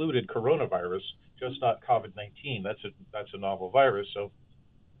disease included coronavirus, just not COVID-19. That's a novel virus. So,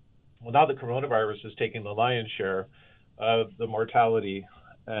 well, now that coronavirus is taking the lion's share of the mortality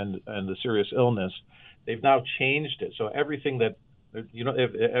and the serious illness, they've now changed it. So everything that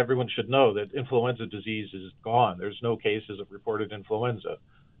everyone should know that influenza disease is gone. There's no cases of reported influenza,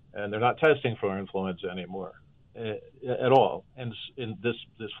 and they're not testing for influenza anymore at all. And in this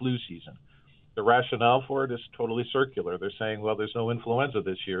flu season, the rationale for it is totally circular. They're saying, well, there's no influenza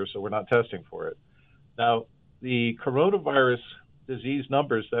this year, so we're not testing for it. Now, the coronavirus disease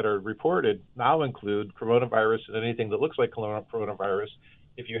numbers that are reported now include coronavirus and anything that looks like coronavirus.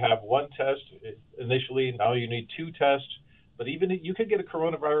 If you have one test initially, now you need 2 tests. But even you could get a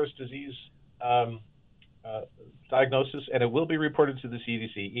coronavirus disease diagnosis, and it will be reported to the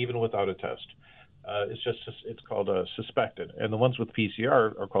CDC even without a test. It's called suspected, and the ones with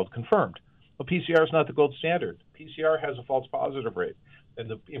PCR are called confirmed. Well, PCR is not the gold standard. PCR has a false positive rate, and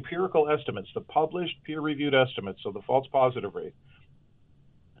the empirical estimates, the published peer-reviewed estimates of the false positive rate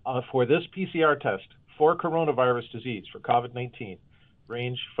for this PCR test for coronavirus disease, for COVID-19,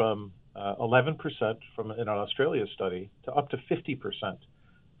 range from 11% from in an Australia study to up to 50%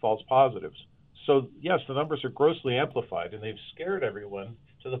 false positives. So yes, the numbers are grossly amplified, and they've scared everyone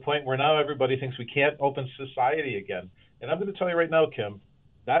to the point where now everybody thinks we can't open society again. And I'm going to tell you right now, Kim,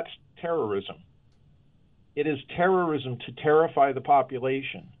 that's terrorism. It is terrorism to terrify the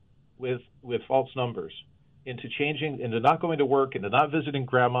population with false numbers into not going to work, into not visiting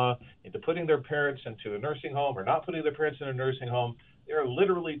grandma, into putting their parents into a nursing home or not putting their parents in a nursing home. They're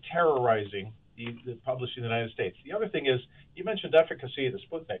literally terrorizing the published in the United States. The other thing is, you mentioned efficacy of the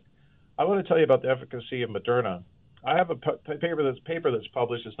Sputnik. I want to tell you about the efficacy of Moderna. I have a paper that's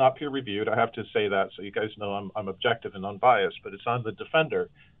published. It's not peer-reviewed. I have to say that so you guys know I'm objective and unbiased, but it's on The Defender.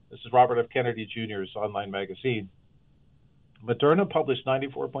 This is Robert F. Kennedy Jr.'s online magazine. Moderna published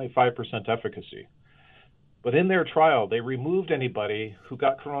 94.5% efficacy. But in their trial, they removed anybody who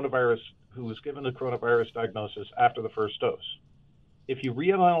got coronavirus, who was given the coronavirus diagnosis after the first dose. If you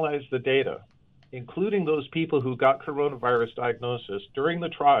reanalyze the data, including those people who got coronavirus diagnosis during the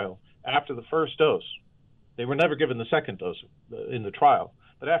trial after the first dose, they were never given the second dose in the trial.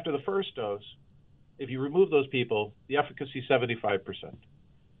 But after the first dose, if you remove those people, the efficacy is 75%.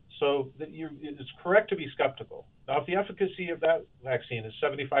 So it's correct to be skeptical. Now, if the efficacy of that vaccine is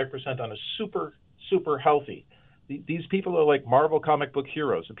 75% on a super healthy, these people are like Marvel comic book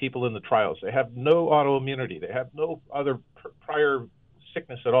heroes, the people in the trials. They have no autoimmunity. They have no other prior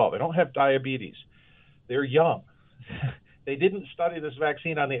sickness at all. They don't have diabetes. They're young. They didn't study this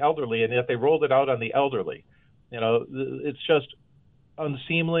vaccine on the elderly, and yet they rolled it out on the elderly. It's just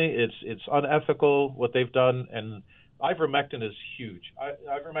unseemly. It's unethical what they've done, and ivermectin is huge.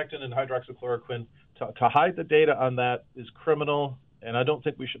 Ivermectin and hydroxychloroquine, to hide the data on that is criminal, and I don't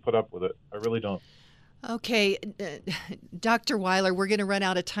think we should put up with it. I really don't. Okay, Dr. Weiler, we're going to run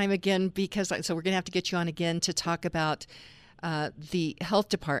out of time again so we're going to have to get you on again to talk about the health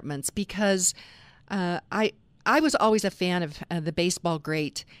departments, because I was always a fan of the baseball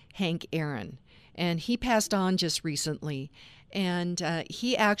great Hank Aaron, and he passed on just recently. And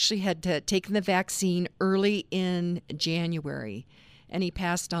he actually had taken the vaccine early in January, and he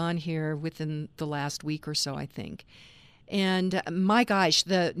passed on here within the last week or so, I think. And my gosh,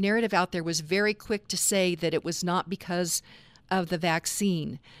 the narrative out there was very quick to say that it was not because of the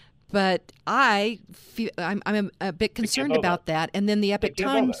vaccine. But I'm a bit concerned about that. And then the Epoch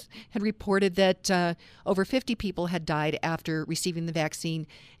Times had reported that over 50 people had died after receiving the vaccine.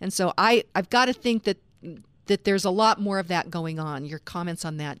 And so I've got to think that there's a lot more of that going on. Your comments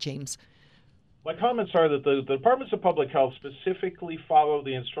on that, James? My comments are that the Departments of Public Health specifically follow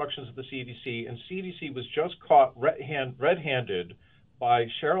the instructions of the CDC, and CDC was just caught red-handed by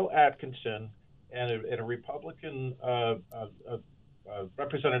Cheryl Atkinson and a Republican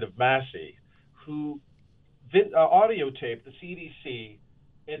Representative Massey, who audio taped the CDC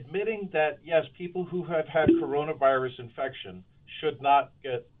admitting that, yes, people who have had coronavirus infection should not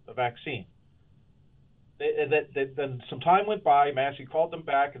get the vaccine. Then some time went by. Massey called them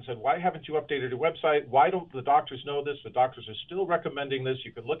back and said, why haven't you updated your website? Why don't the doctors know this? The doctors are still recommending this.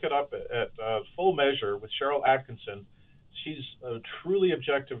 You can look it up at Full Measure with Cheryl Atkinson. She's a truly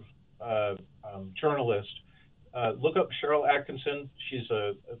objective journalist. Look up Cheryl Atkinson. She's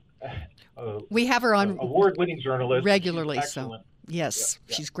we have her on award-winning journalist regularly. So yes,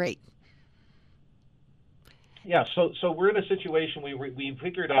 yeah. She's great. Yeah, so we're in a situation we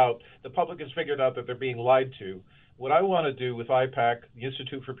figured out, the public has figured out that they're being lied to. What I want to do with IPAC, the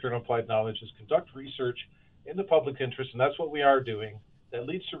Institute for Pure and Applied Knowledge, is conduct research in the public interest, and that's what we are doing, that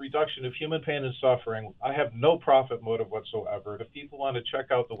leads to reduction of human pain and suffering. I have no profit motive whatsoever. If people want to check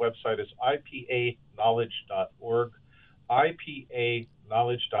out the website, it's IPAknowledge.org,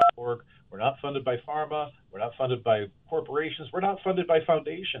 IPAknowledge.org. We're not funded by pharma. We're not funded by corporations. We're not funded by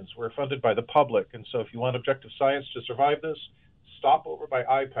foundations. We're funded by the public. And so if you want objective science to survive this, stop over by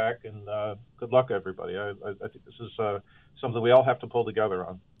IPAC, and good luck, everybody. I think this is something we all have to pull together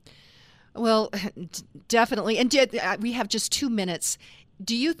on. Well, definitely. And we have just 2 minutes.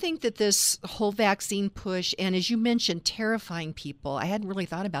 Do you think that this whole vaccine push, and as you mentioned, terrifying people, I hadn't really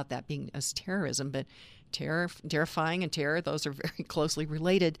thought about that being as terrorism, but terrifying and terror, those are very closely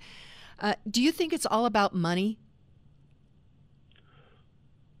related. Do you think it's all about money?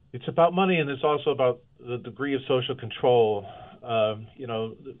 It's about money, and it's also about the degree of social control.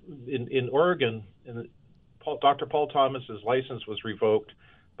 In Oregon, Dr. Paul Thomas's license was revoked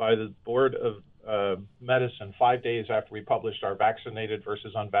by the Board of Medicine 5 days after we published our vaccinated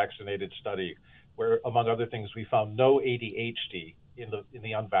versus unvaccinated study, where, among other things, we found no ADHD in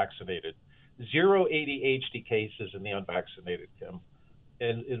the unvaccinated, 0 ADHD cases in the unvaccinated, Kim.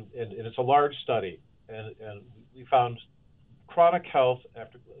 And it's a large study, and we found chronic health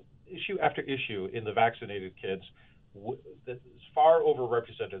issue after issue in the vaccinated kids that is far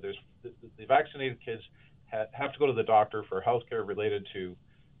overrepresented. The vaccinated kids have to go to the doctor for health care related to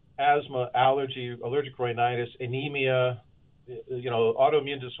asthma, allergic rhinitis, anemia,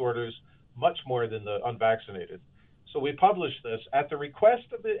 autoimmune disorders, much more than the unvaccinated. So we published this at the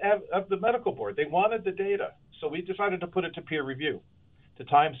request of the medical board. They wanted the data, so we decided to put it to peer review, to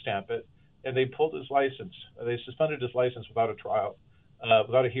timestamp it, and they pulled his license. They suspended his license without a trial,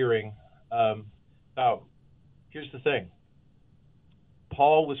 without a hearing. Now, here's the thing.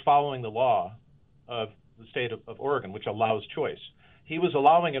 Paul was following the law of the state of Oregon, which allows choice. He was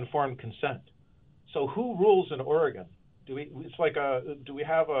allowing informed consent. So who rules in Oregon? Do we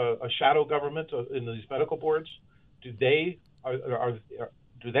have a shadow government in these medical boards?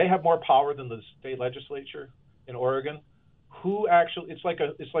 do they have more power than the state legislature in Oregon? Who actually? It's like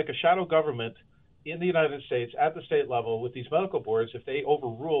a shadow government in the United States at the state level with these medical boards. If they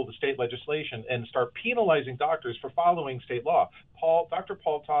overrule the state legislation and start penalizing doctors for following state law, Dr.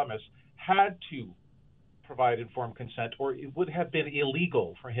 Paul Thomas had to provide informed consent, or it would have been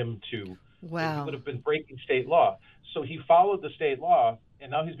illegal for him to. Wow. He would have been breaking state law. So he followed the state law,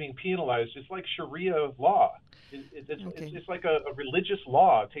 and now he's being penalized. It's like Sharia law. It's like a religious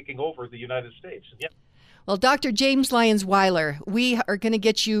law taking over the United States. And Well, Dr. James Lyons-Weiler, we are going to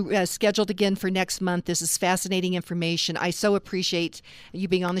get you scheduled again for next month. This is fascinating information. I so appreciate you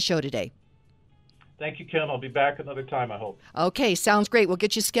being on the show today. Thank you, Kim. I'll be back another time, I hope. Okay, sounds great. We'll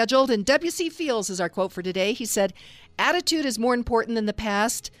get you scheduled. And W.C. Fields is our quote for today. He said, "Attitude is more important than the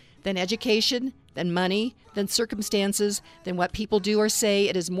past, than education, than money, than circumstances, than what people do or say.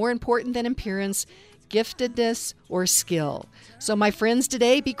 It is more important than appearance, giftedness, or skill." So my friends,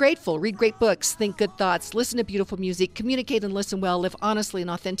 today, be grateful, read great books, think good thoughts, listen to beautiful music, communicate and listen well, live honestly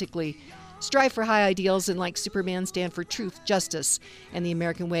and authentically, strive for high ideals, and like Superman, stand for truth, justice, and the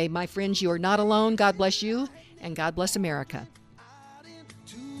American way. My friends, you are not alone. God bless you, and God bless America.